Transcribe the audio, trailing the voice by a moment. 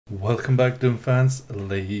Welcome back, Doom fans.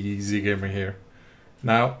 Lazygamer here.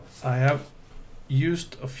 Now, I have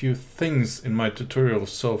used a few things in my tutorial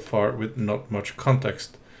so far with not much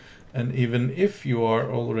context, and even if you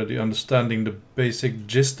are already understanding the basic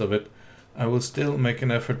gist of it, I will still make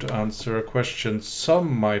an effort to answer a question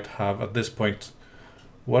some might have at this point.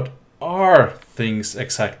 What are things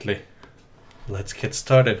exactly? Let's get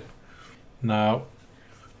started. Now,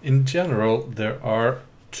 in general, there are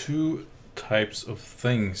two types of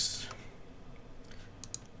things.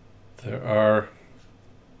 There are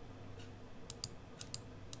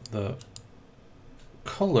the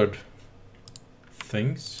colored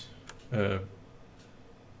things,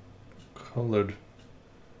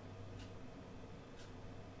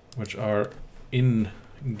 which are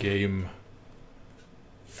in-game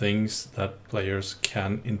things that players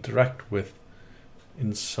can interact with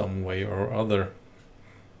in some way or other.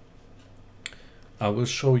 I will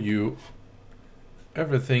show you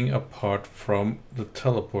everything apart from the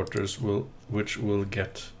teleporters, which will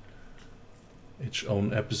get its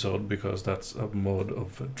own episode because that's a mode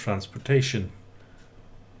of transportation.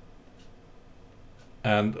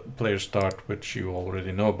 And player start, which you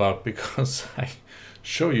already know about because I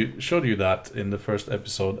showed you that in the first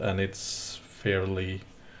episode, and it's fairly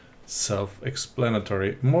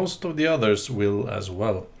self-explanatory. Most of the others will as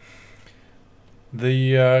well.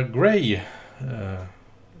 The gray,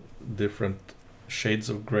 different shades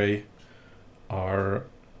of gray, are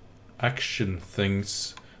action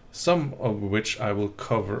things, some of which I will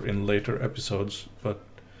cover in later episodes, but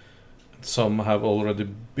some have already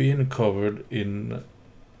been covered in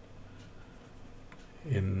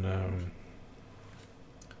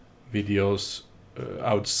videos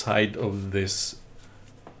outside of this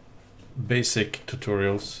basic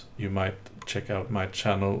tutorials. You might check out my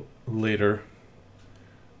channel later,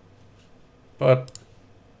 but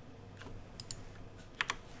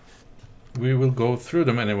we will go through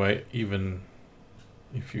them anyway, even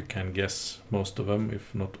if you can guess most of them,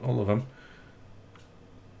 if not all of them.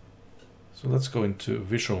 So let's go into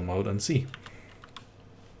visual mode and see.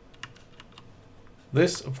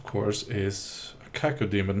 This, of course, is a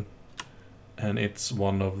cacodemon, and it's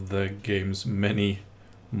one of the game's many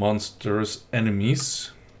monsters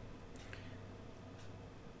enemies.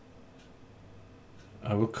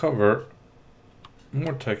 I will cover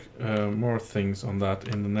more things on that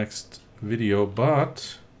in the next video,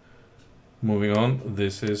 but moving on,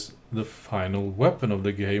 this is the final weapon of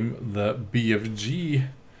the game, the BFG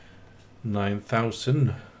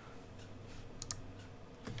 9000.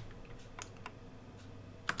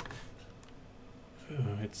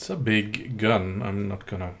 It's a big gun. I'm not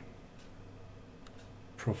gonna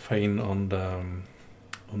profane on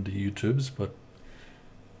the YouTubes, but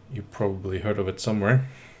you probably heard of it somewhere,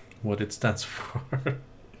 what it stands for.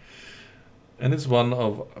 And it's one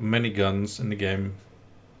of many guns in the game,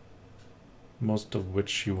 most of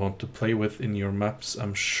which you want to play with in your maps,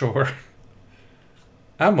 I'm sure.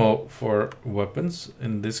 Ammo for weapons,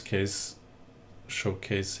 in this case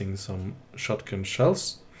showcasing some shotgun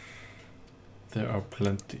shells. There are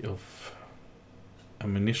plenty of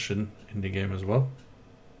ammunition in the game as well.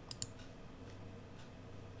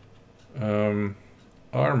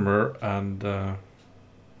 Armor, and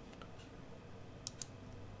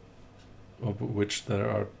of which there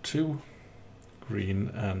are two, green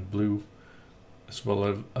and blue, as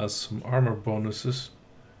well as some armor bonuses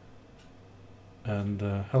and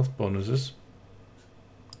health bonuses,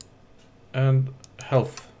 and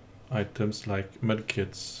health items like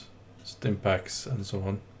medkits, stimpaks, and so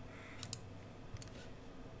on.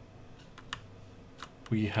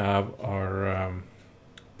 We have our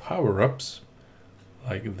power-ups,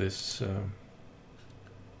 like this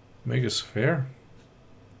megasphere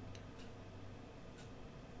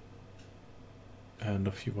and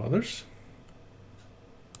a few others.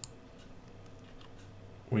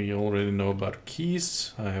 We already know about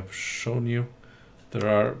keys. I have shown you. There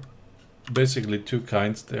are basically two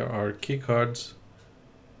kinds. There are key cards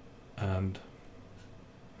and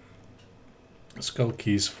skull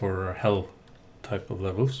keys for hell type of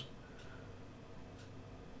levels,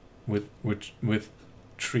 with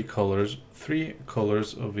three colors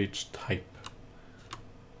of each type.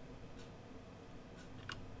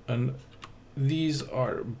 And these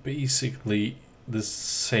are basically the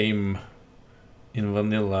same in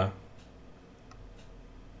vanilla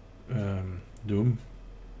Doom.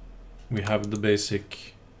 We have the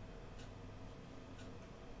basic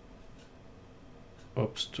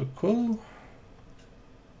obstacle.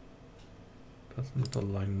 That's not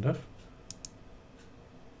aligned enough.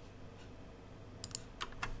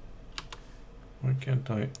 Why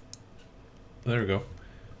can't I? There we go.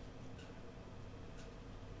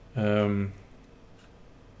 There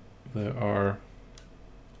are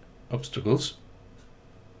obstacles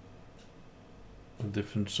of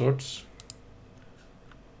different sorts,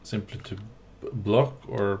 simply to block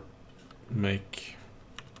or make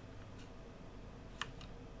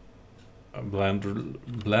a bland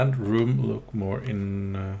room look more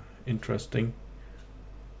interesting.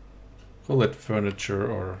 Call it furniture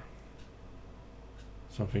or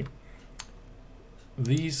something.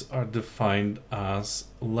 These are defined as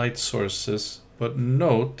light sources, but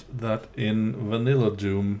note that in vanilla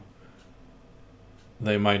Doom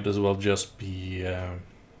they might as well just be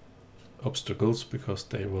obstacles, because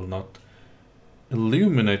they will not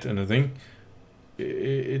illuminate anything.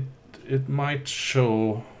 It might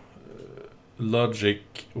show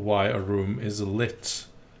logic why a room is lit.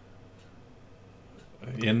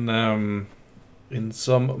 In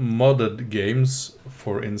some modded games,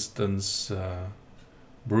 for instance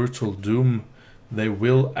Brutal Doom, they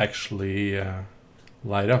will actually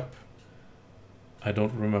light up. I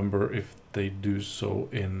don't remember if they do so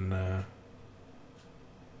in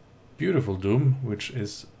Beautiful Doom, which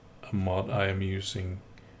is a mod I am using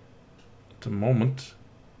at the moment.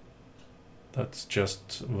 That's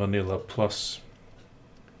just Vanilla Plus.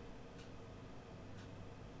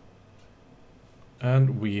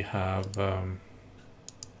 And we have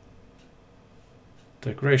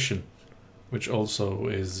decoration, which also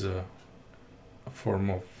is a form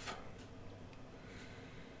of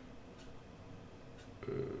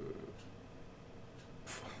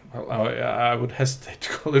well, I would hesitate to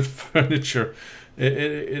call it furniture.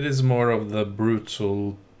 It is more of the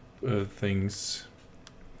brutal things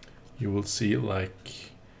you will see,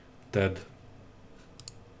 like dead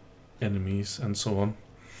enemies and so on.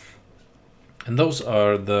 And those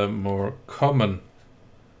are the more common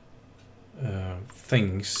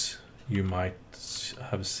things you might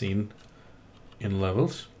have seen in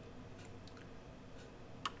levels.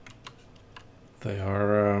 They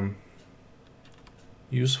are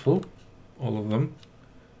useful, all of them,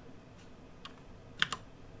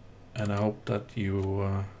 and I hope that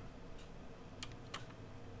you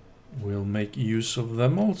will make use of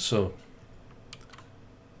them also.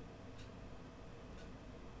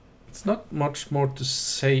 It's not much more to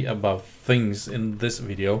say about things in this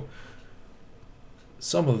video.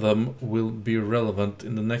 Some of them will be relevant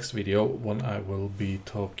in the next video, when I will be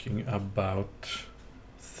talking about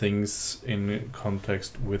things in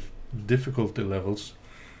context with difficulty levels,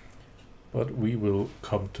 but we will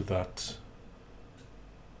come to that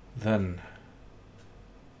then.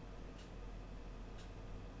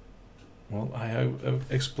 Well, I have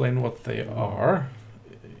explained what they are,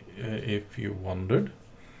 if you wondered.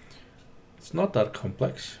 It's not that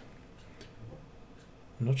complex.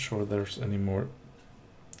 I'm not sure there's any more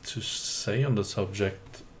to say on the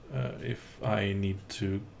subject. If I need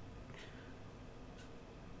to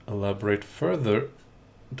elaborate further,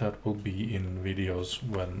 that will be in videos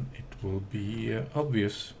when it will be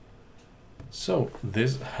obvious. So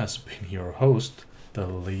this has been your host, the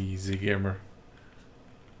Lazygamer,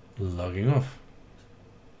 logging off.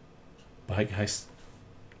 Bye guys.